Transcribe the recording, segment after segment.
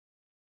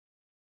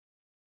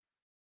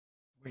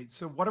Wait,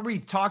 so what are we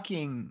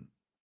talking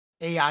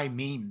AI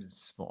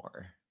memes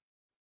for?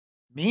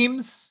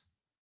 Memes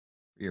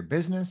for your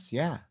business?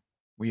 Yeah,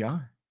 we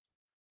are.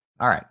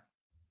 All right,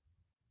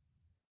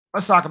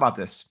 let's talk about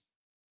this.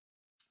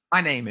 My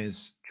name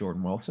is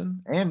Jordan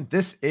Wilson, and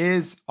this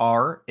is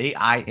our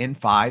AI in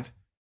 5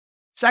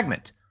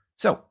 segment.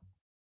 So,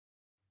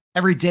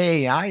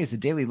 Everyday AI is a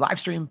daily live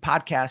stream,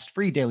 podcast,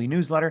 free daily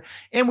newsletter.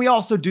 And we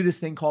also do this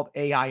thing called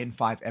AI in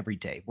 5 every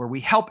day, where we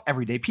help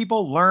everyday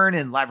people learn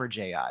and leverage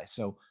AI.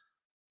 So,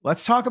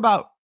 let's talk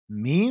about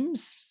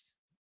memes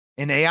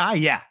in AI.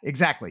 Yeah,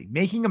 exactly.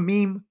 Making a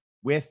meme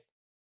with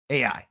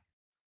AI.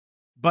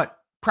 But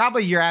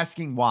probably you're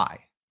asking why.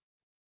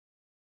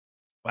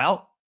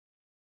 Well,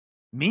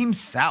 memes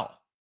sell.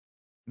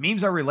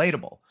 Memes are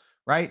relatable,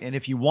 right? And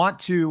if you want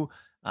to,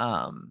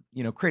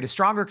 create a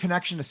stronger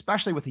connection,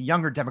 especially with a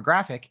younger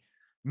demographic,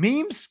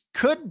 memes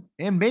could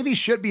and maybe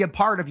should be a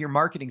part of your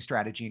marketing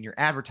strategy and your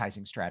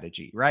advertising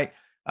strategy, right?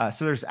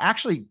 So there's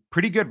actually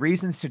pretty good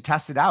reasons to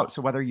test it out.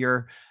 So whether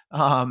you're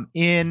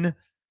in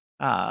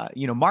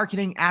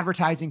marketing,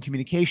 advertising,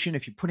 communication,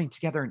 if you're putting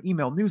together an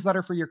email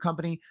newsletter for your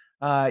company,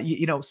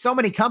 so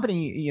many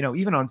company,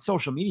 even on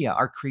social media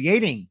are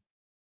creating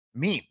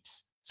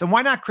memes. So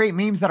why not create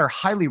memes that are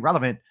highly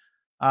relevant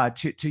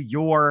to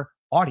your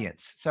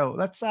audience? So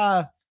let's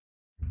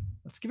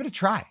give it a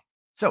try.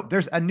 So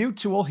there's a new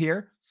tool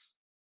here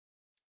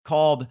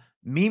called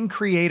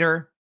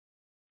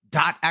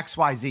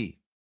Memecreator.xyz,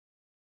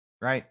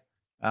 right?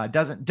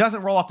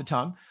 Doesn't roll off the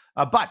tongue,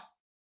 but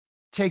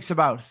takes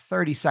about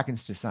 30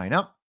 seconds to sign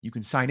up. You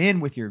can sign in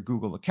with your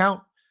Google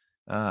account.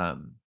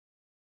 Um,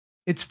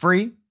 it's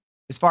free,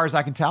 as far as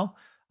I can tell.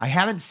 I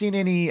haven't seen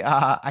any.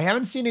 I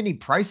haven't seen any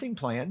pricing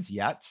plans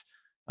yet.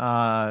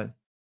 And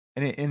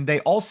they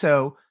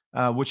also,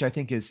 which I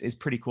think is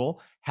pretty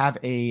cool, have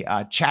a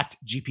Chat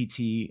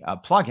GPT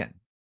plugin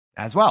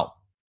as well.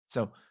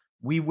 So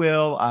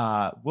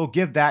we'll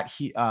give that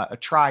a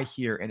try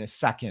here in a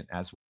second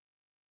as well.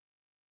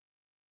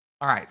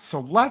 All right, so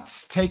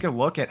let's take a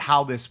look at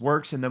how this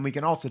works, and then we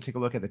can also take a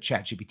look at the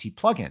Chat GPT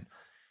plugin.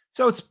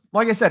 So it's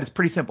like I said, it's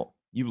pretty simple.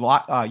 You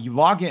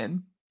log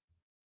in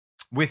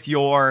with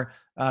your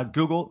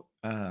Google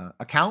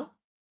account,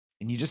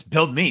 and you just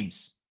build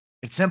memes.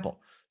 It's simple.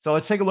 So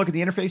let's take a look at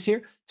the interface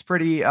here. It's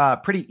pretty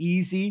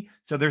easy.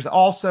 So there's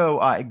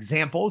also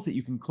examples that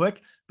you can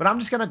click, but I'm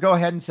just going to go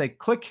ahead and say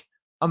click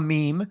a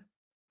meme,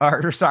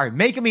 or sorry,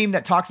 make a meme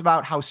that talks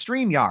about how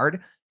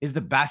StreamYard is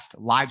the best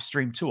live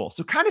stream tool.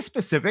 So kind of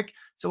specific.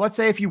 So let's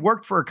say if you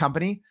worked for a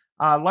company,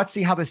 let's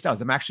see how this does.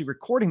 I'm actually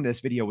recording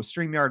this video with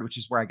StreamYard, which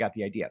is where I got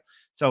the idea.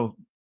 So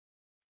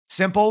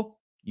simple,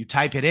 you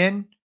type it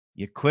in,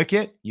 you click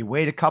it, you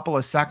wait a couple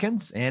of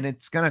seconds, and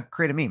it's going to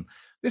create a meme.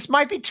 This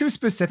might be too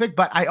specific,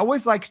 but I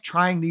always like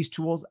trying these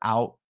tools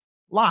out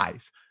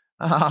live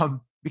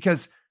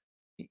because,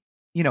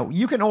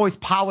 you can always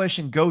polish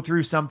and go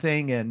through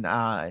something and,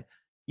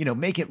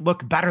 make it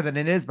look better than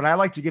it is. But I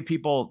like to give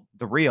people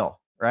the real,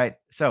 right?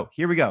 So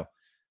here we go.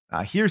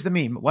 Here's the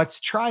meme. Let's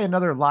try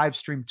another live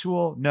stream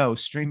tool. No,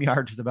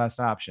 StreamYard's the best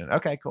option.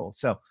 Okay, cool.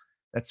 So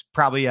that's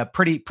probably a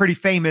pretty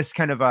famous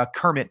kind of a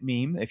Kermit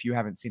meme if you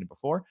haven't seen it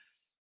before.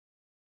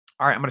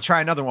 All right, I'm going to try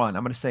another one.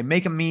 I'm going to say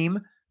make a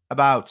meme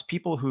about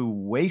people who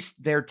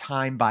waste their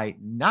time by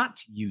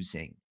not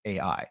using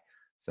AI.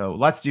 So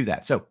let's do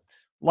that. So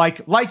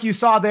like you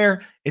saw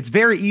there, it's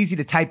very easy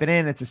to type it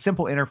in. It's a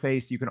simple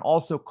interface. You can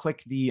also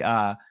click the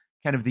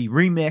kind of the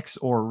remix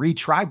or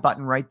retry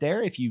button right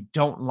there if you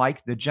don't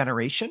like the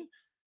generation.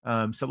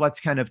 So let's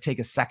kind of take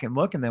a second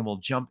look, and then we'll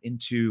jump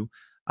into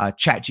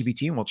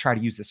ChatGPT, and we'll try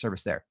to use the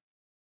service there.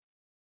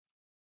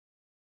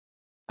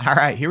 All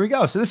right, here we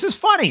go. So this is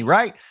funny,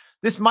 right?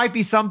 This might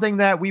be something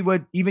that we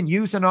would even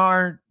use in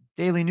our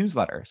daily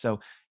newsletter.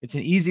 So it's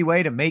an easy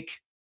way to make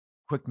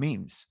quick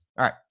memes.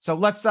 All right, so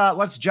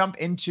let's jump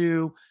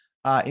into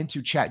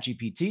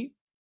ChatGPT.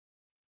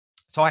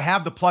 So I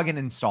have the plugin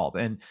installed,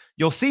 and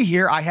you'll see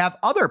here I have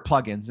other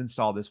plugins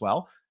installed as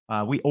well.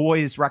 We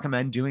always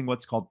recommend doing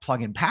what's called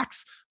plugin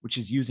packs, which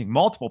is using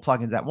multiple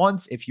plugins at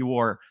once if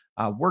you're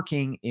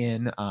working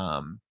in,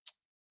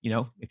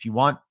 if you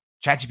want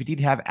ChatGPT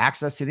to have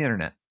access to the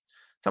internet.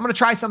 So I'm going to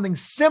try something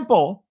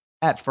simple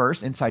at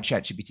first inside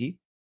ChatGPT,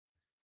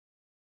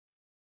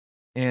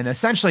 and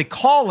essentially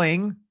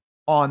calling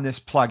on this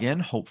plugin,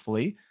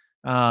 hopefully,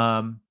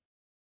 to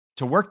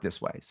work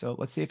this way. So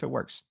let's see if it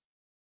works.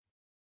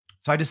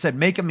 So I just said,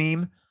 make a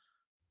meme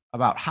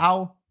about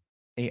how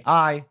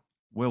AI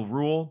will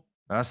rule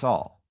us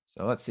all.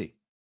 So let's see.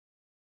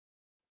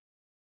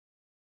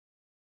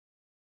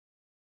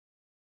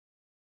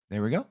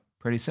 There we go.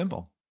 Pretty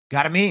simple.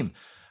 Got a meme.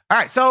 All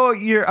right. So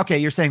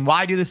you're saying,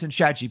 why do this in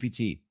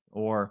ChatGPT?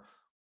 Or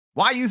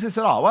why use this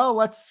at all? Well,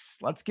 let's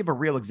give a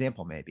real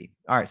example maybe.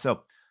 All right.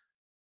 So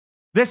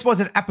this was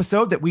an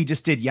episode that we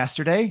just did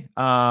yesterday,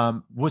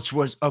 which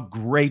was a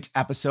great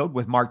episode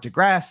with Mark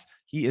DeGrasse.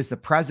 He is the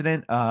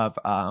president of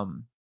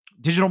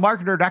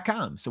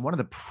Memecreator.xyz. So one of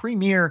the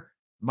premier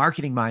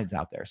marketing minds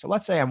out there. So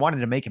let's say I wanted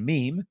to make a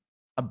meme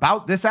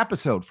about this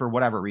episode for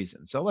whatever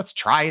reason. So let's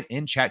try it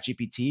in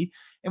ChatGPT.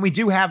 And we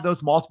do have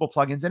those multiple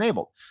plugins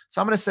enabled.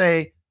 So I'm going to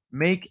say,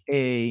 make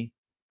a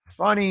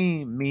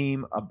funny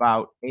meme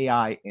about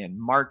AI and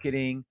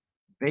marketing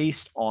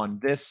based on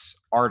this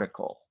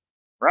article,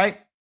 right?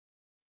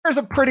 There's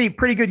a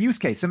pretty good use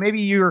case. So maybe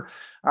you're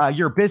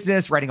your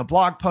business writing a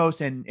blog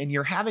post and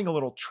you're having a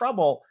little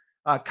trouble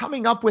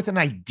coming up with an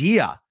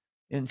idea.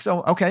 And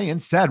so, okay,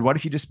 instead, what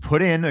if you just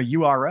put in a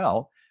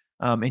URL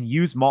and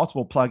use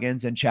multiple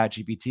plugins in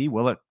ChatGPT?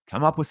 Will it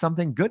come up with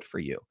something good for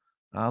you?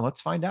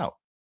 Let's find out.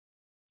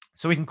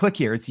 So we can click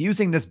here. It's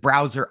using this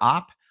browser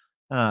op,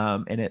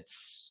 and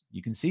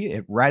you can see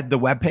it read the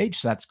web page.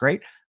 So that's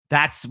great.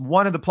 That's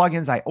one of the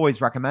plugins I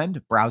always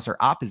recommend. Browser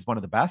op is one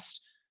of the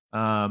best.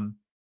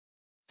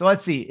 So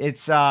let's see.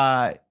 It's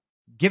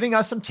giving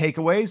us some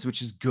takeaways,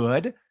 which is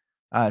good.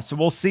 So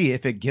we'll see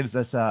if it gives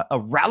us a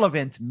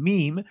relevant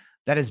meme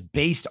that is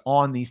based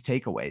on these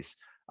takeaways.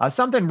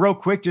 Something real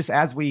quick, just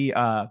as we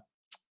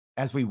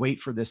wait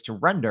for this to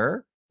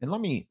render, and let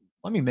me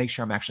make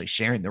sure I'm actually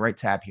sharing the right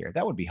tab here.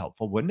 That would be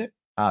helpful, wouldn't it?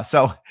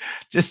 So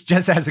just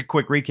as a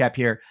quick recap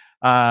here,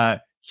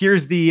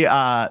 here's the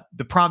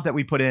prompt that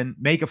we put in: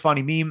 make a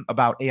funny meme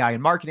about AI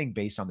and marketing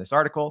based on this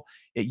article.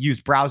 It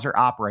used browser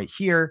op right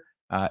here.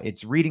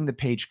 It's reading the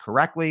page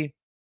correctly.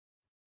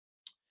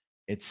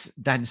 It's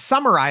then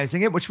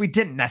summarizing it, which we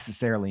didn't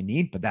necessarily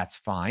need, but that's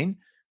fine.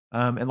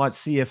 And let's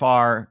see if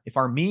our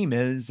meme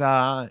is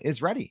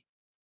ready.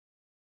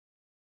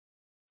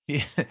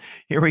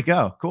 Here we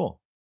go. Cool.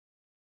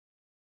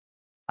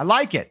 I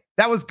like it.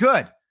 That was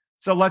good.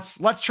 So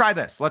let's try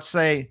this. Let's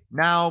say,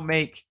 now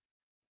make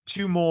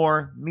 2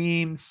 more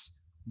memes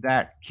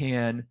that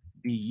can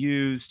be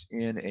used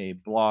in a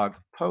blog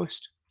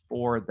post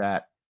for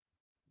that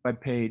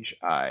web page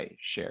I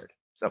shared.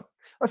 So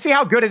let's see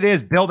how good it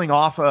is building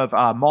off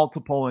of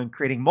multiple and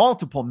creating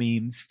multiple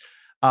memes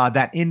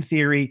that in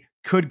theory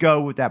could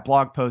go with that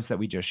blog post that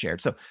we just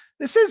shared. So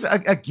this is,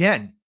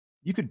 again,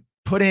 you could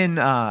put in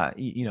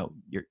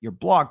your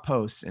blog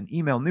posts and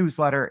email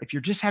newsletter if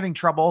you're just having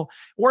trouble,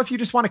 or if you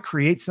just want to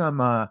create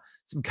some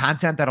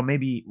content that'll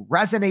maybe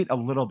resonate a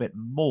little bit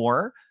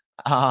more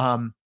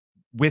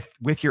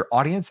with your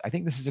audience. I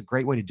think this is a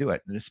great way to do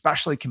it, and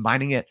especially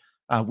combining it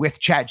with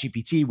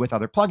ChatGPT with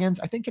other plugins,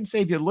 I think can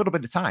save you a little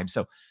bit of time.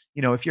 So,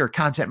 if you're a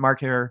content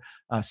marketer,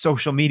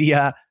 social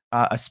media,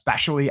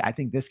 especially, I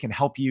think this can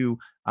help you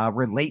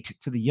relate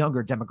to the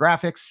younger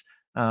demographics.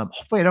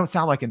 Hopefully I don't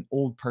sound like an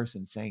old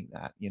person saying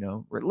that,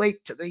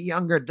 relate to the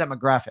younger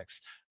demographics.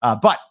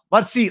 But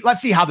let's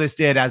see how this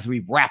did as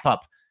we wrap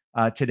up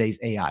today's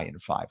AI in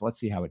 5. Let's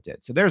see how it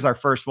did. So there's our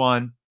first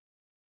one.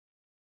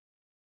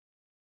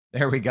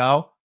 There we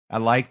go. I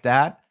like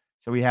that.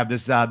 So we have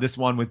this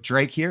one with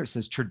Drake here. It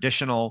says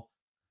traditional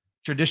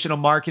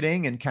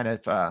marketing, and kind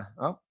of a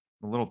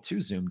little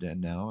too zoomed in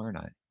now, aren't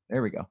I?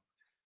 There we go.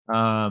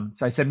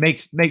 So I said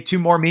make 2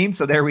 more memes.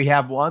 So there we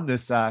have one.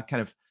 This kind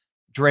of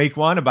Drake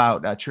one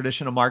about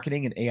traditional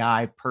marketing and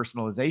AI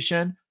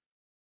personalization.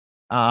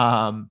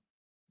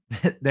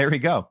 There we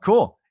go.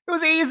 Cool. It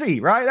was easy,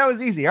 right? That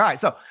was easy. All right.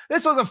 So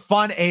this was a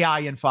fun AI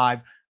in 5.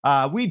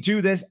 We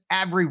do this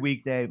every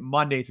weekday,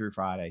 Monday through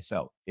Friday.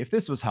 So if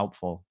this was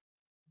helpful,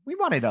 we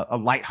wanted a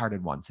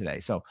lighthearted one today.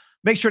 So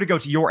make sure to go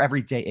to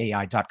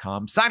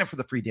youreverydayai.com, sign up for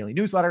the free daily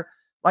newsletter.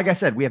 Like I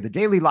said, we have the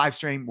daily live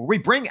stream where we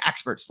bring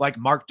experts like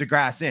Mark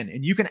DeGrasse in,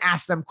 and you can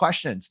ask them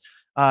questions,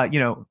 our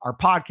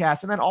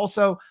podcast, and then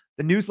also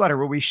the newsletter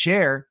where we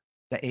share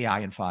the AI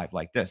in 5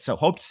 like this. So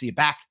hope to see you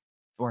back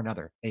for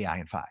another AI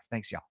in 5.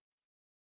 Thanks, y'all.